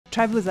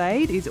Travellers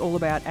Aid is all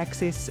about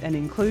access and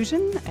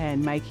inclusion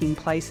and making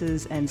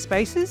places and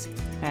spaces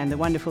and the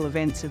wonderful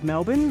events of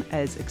Melbourne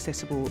as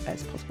accessible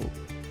as possible.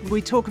 We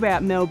talk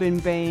about Melbourne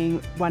being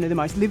one of the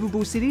most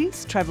livable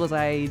cities. Travellers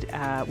Aid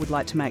would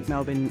like to make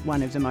Melbourne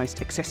one of the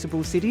most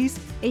accessible cities.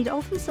 It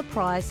often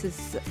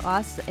surprises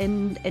us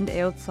and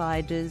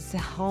outsiders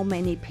how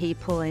many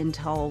people and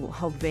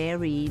how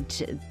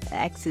varied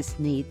access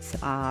needs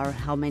are,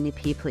 how many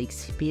people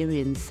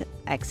experience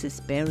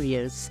access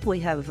barriers. We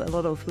have a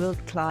lot of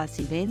world-class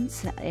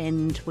events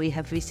and we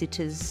have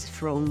visitors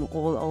from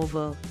all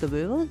over the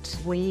world.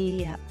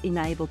 We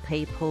enable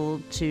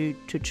people to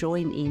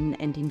join in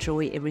and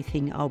enjoy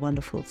everything our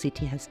wonderful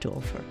city has to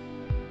offer.